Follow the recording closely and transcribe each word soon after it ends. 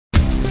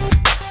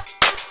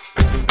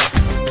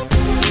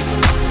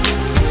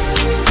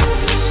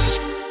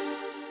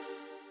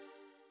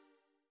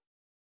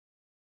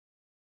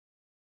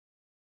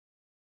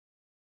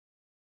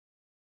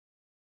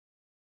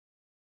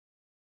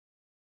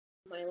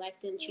My life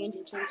didn't change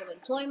in terms of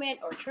employment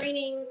or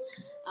training,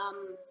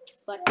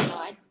 but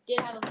I did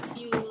have a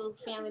few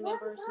family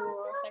members who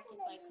were affected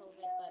by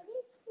COVID, but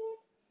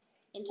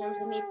in terms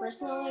of me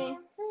personally,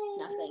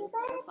 nothing.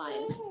 I'm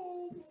fine.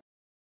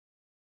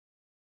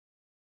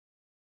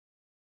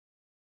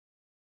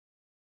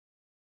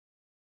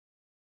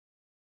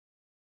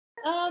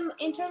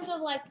 In terms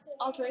of like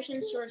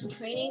alterations towards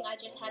training, I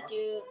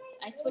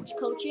switched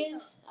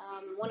coaches.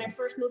 When I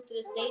first moved to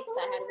the States,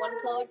 I had one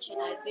coach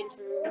and I've been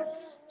through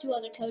two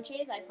other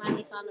coaches. I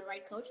finally found the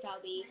right coach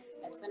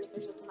that's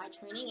beneficial to my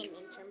training and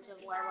in terms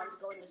of where I want to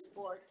go in the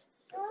sport.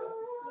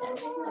 So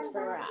that's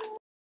where we're at.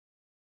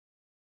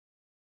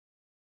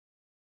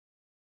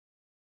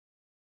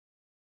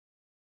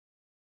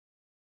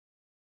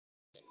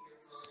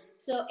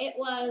 So it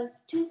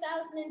was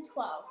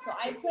 2012. So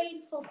I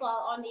played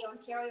football on the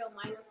Ontario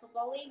Minor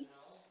Football League,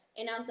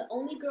 and I was the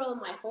only girl in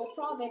my whole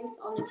province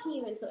on the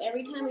team. And so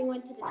every time we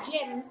went to the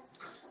gym,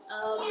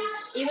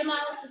 even though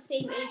I was the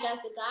same age as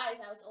the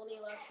guys, I was only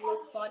allowed to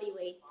lift body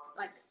weight,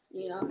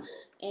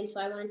 And so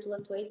I wanted to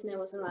lift weights, and I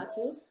wasn't allowed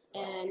to.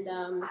 And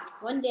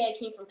one day I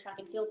came from track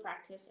and field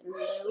practice, and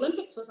the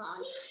Olympics was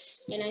on,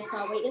 and I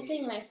saw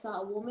weightlifting, and I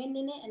saw a woman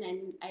in it,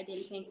 and I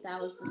didn't think that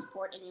was the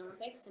sport in the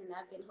Olympics, and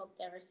I've been hooked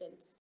ever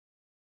since.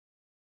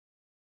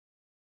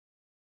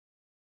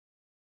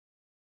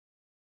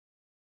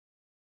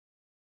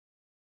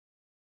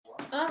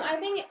 I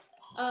think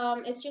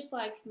it's just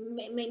like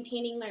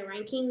maintaining my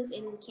rankings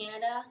in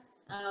Canada.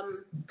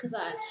 Because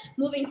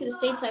moving to the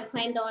States, I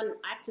planned on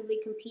actively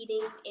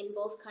competing in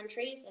both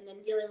countries, and then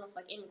dealing with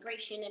like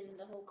immigration and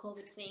the whole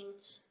COVID thing,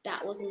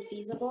 that wasn't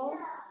feasible.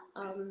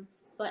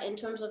 But in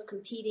terms of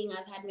competing,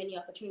 I've had many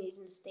opportunities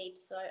in the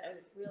States, so I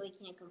really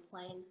can't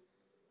complain.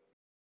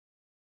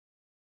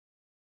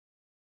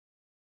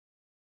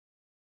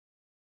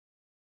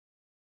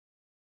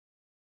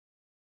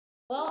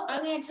 Well,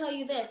 I'm gonna tell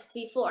you this.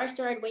 Before I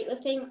started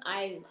weightlifting,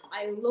 I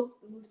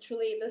looked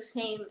literally the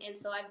same, and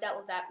so I've dealt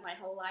with that my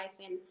whole life.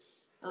 And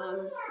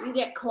you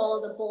get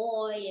called a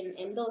boy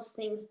and those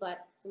things,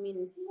 but I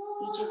mean,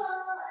 you just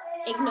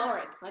ignore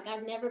it. Like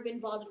I've never been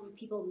bothered with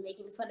people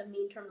making fun of me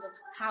in terms of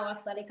how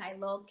athletic I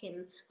look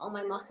and all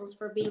my muscles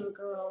for being a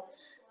girl.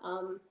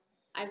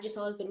 I've just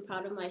always been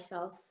proud of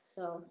myself,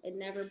 so it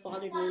never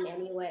bothered me in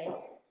any way.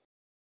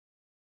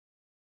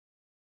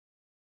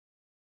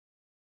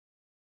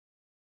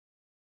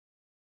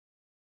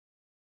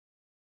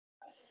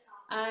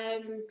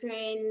 I'm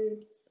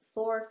trained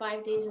 4 or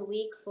 5 days a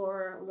week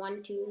for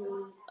 1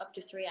 to up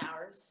to 3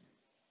 hours.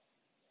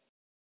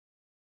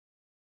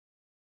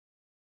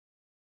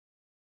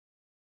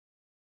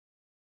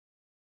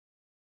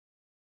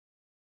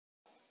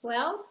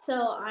 Well,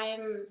 I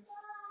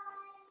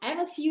have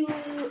a few,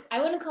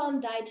 I wouldn't call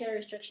them dietary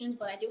restrictions,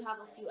 but I do have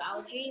a few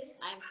allergies.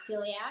 I'm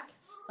celiac,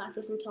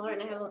 lactose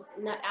intolerant. I have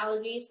nut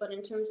allergies, but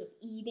in terms of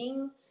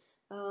eating,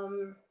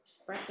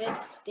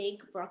 breakfast,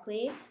 steak,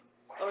 broccoli,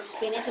 or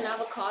spinach and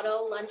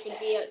avocado. Lunch would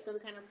be some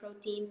kind of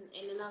protein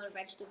and another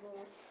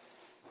vegetable.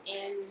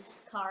 And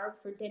carb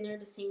for dinner,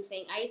 the same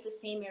thing. I eat the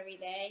same every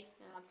day,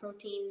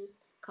 protein,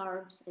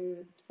 carbs,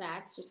 and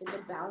fats, just a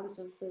good balance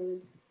of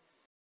foods.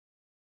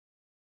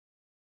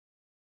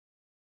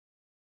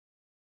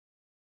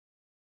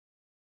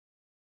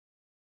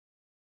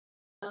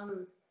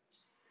 Um,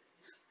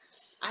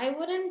 I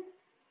wouldn't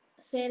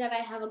say that I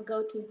have a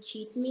go-to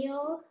cheat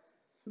meal,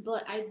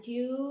 but I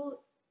do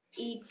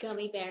eat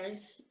gummy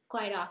bears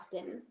quite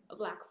often,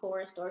 Black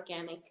Forest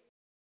organic.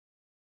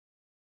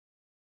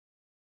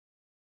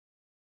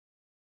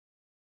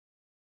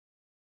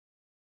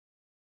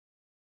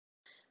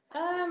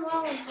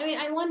 Well, I mean,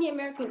 I won the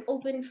American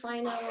Open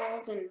finals,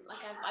 and like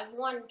I've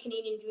won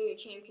Canadian Junior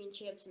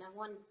Championships, and I've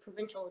been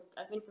provincial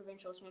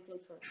champion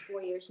for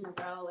 4 years in a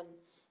row, and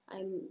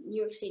I'm New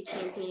York State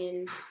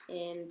champion,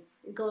 and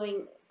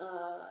going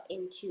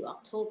into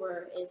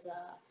October is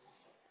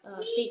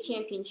state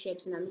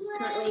championships, and I'm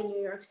currently in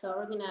New York, so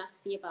we're gonna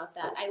see about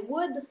that. I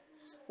would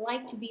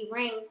like to be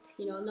ranked,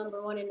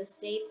 number one in the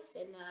states,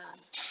 and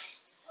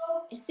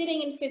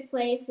sitting in fifth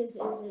place is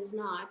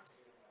not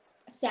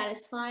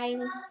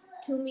satisfying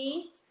to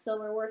me. So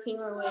we're working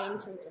our way in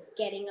terms of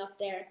getting up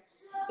there,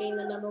 being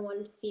the number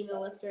one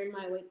female lifter in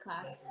my weight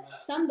class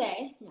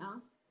someday.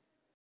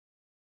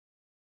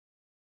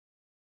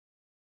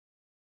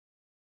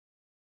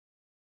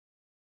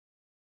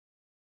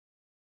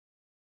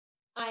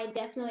 I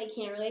definitely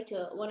can't relate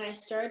to it. When I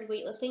started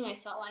weightlifting, I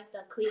felt like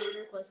the clean and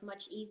jerk was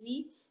much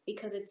easy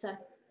because it's a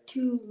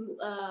two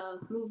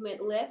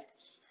movement lift.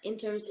 In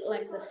terms of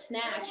like the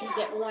snatch, you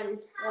get one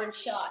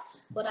shot.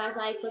 But as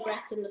I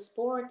progressed in the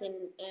sport and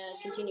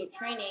continued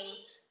training,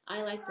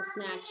 I like the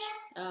snatch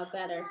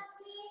better.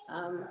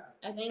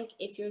 I think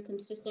if you're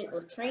consistent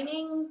with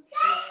training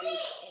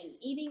and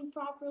eating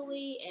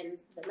properly, and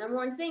the number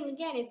one thing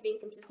again is being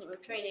consistent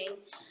with training,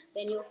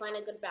 then you'll find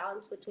a good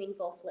balance between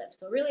both lifts.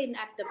 So really,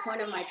 at the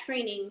point of my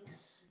training,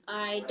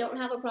 I don't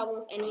have a problem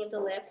with any of the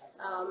lifts.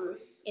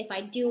 If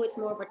I do, it's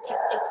more of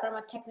it's from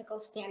a technical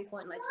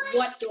standpoint. Like,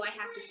 what do I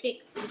have to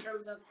fix in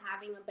terms of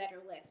having a better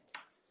lift?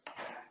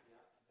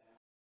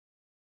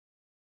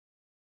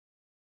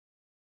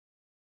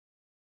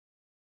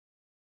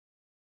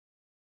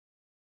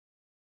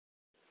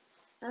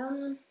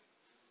 Um,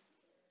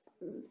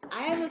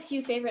 I have a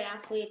few favorite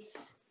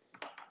athletes,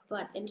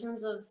 but in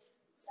terms of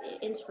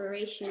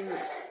inspiration,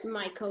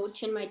 my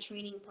coach and my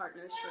training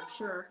partners for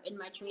sure in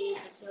my training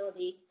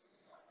facility.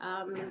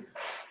 Um,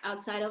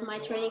 Outside of my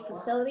training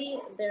facility,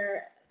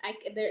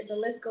 the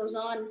list goes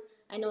on.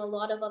 I know a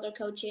lot of other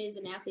coaches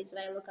and athletes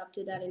that I look up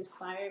to that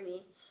inspire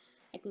me.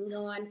 I can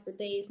go on for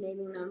days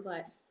naming them,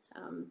 but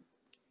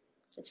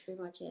that's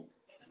pretty much it.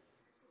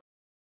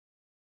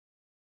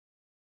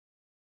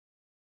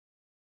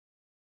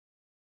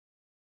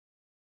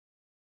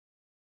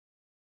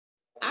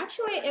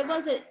 Actually, it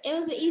was an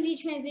easy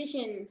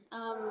transition.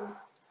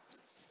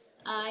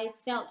 I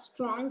felt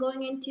strong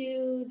going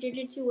into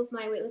jiu-jitsu with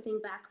my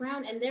weightlifting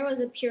background, and there was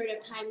a period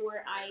of time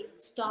where I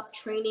stopped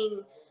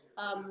training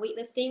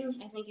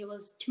weightlifting. I think it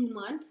was 2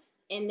 months,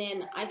 and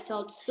then I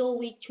felt so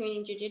weak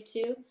training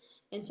jiu-jitsu.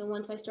 And so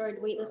once I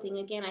started weightlifting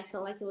again, I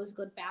felt like it was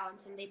good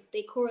balance, and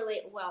they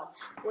correlate well.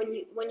 When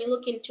you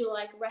look into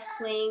like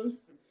wrestling,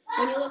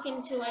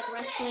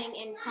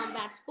 and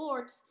combat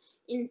sports,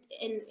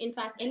 in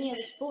fact any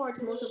other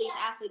sports, most of these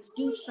athletes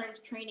do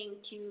strength training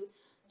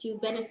to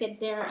benefit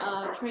their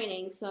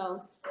training.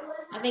 So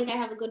I think I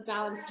have a good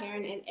balance here,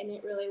 and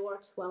it really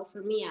works well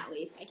for me at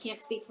least. I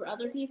can't speak for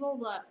other people,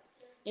 but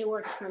it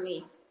works for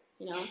me,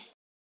 you know.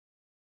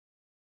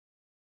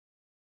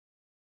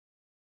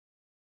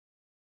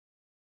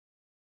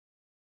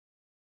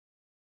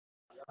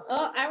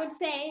 I would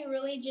say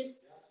really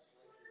just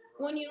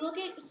when you look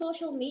at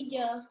social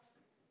media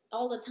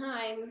all the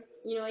time,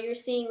 you're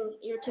seeing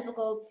your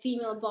typical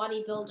female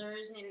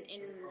bodybuilders and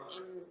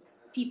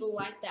people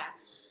like that.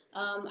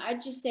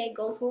 I'd just say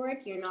go for it.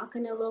 You're not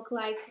going to look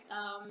like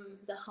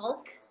the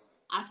Hulk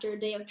after a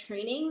day of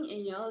training.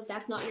 And, if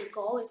that's not your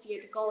goal, if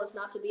your goal is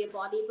not to be a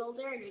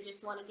bodybuilder and you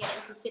just want to get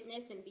into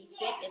fitness and be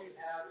fit and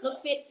look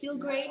fit, feel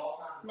great,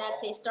 then I'd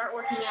say start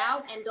working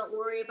out and don't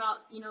worry about,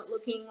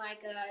 looking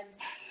like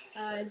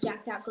a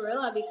jacked out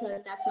gorilla,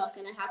 because that's not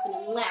going to happen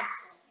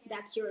unless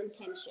that's your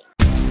intention.